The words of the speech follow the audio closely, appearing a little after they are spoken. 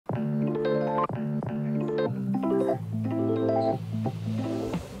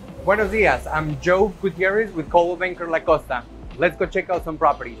Buenos dias, I'm Joe Gutierrez with Coldwell La Costa. Let's go check out some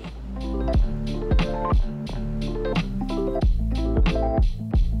properties.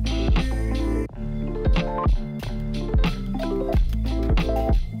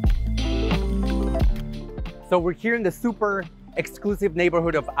 So we're here in the super exclusive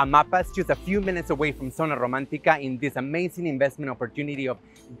neighborhood of Amapas, just a few minutes away from Zona Romantica in this amazing investment opportunity of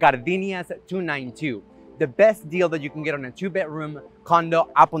Gardenias 292. The best deal that you can get on a 2-bedroom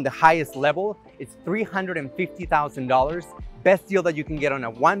condo up on the highest level is $350,000. Best deal that you can get on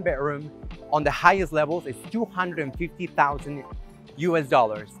a 1-bedroom on the highest levels is $250,000 US.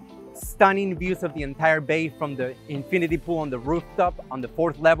 Stunning views of the entire bay from the infinity pool on the rooftop on the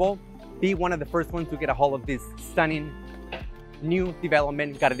 4th level. Be one of the first ones to get a hold of this stunning new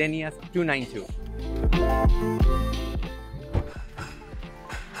development, Gardenias 292.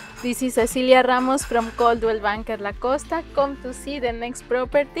 This is Cecilia Ramos from Coldwell La Costa. Come to see the next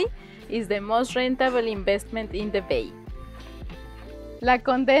property. Is the most rentable investment in the bay. La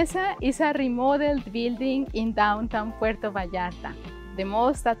Condesa is a remodeled building in downtown Puerto Vallarta, the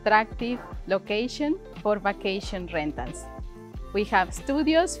most attractive location for vacation rentals. We have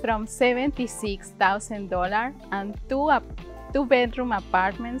studios from $76,000 and two-bedroom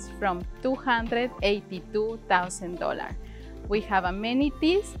apartments from $282,000. We have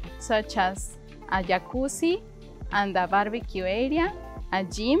amenities such as a jacuzzi and a barbecue area, a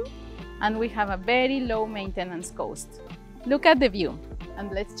gym, and we have a very low maintenance cost. Look at the view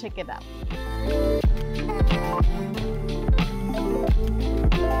and let's check it out.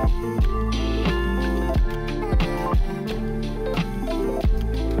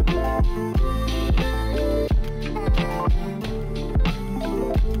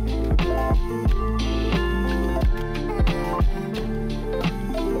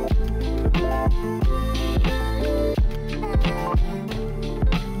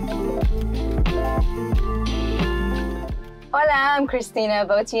 Hola, I'm Cristina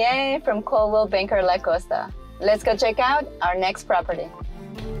Vautier from Coldwell La Costa. Let's go check out our next property.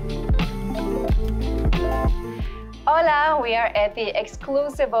 Hola, we are at the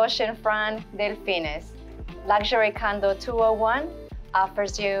exclusive oceanfront Delfines. Luxury Condo 201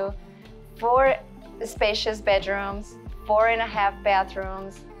 offers you 4 spacious bedrooms, 4.5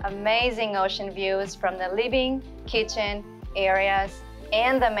 bathrooms, amazing ocean views from the living, kitchen areas,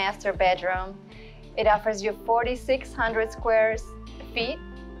 and the master bedroom. It offers you 4,600 square feet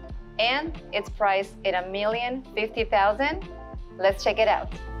and it's priced at $1,050,000. Let's check it out.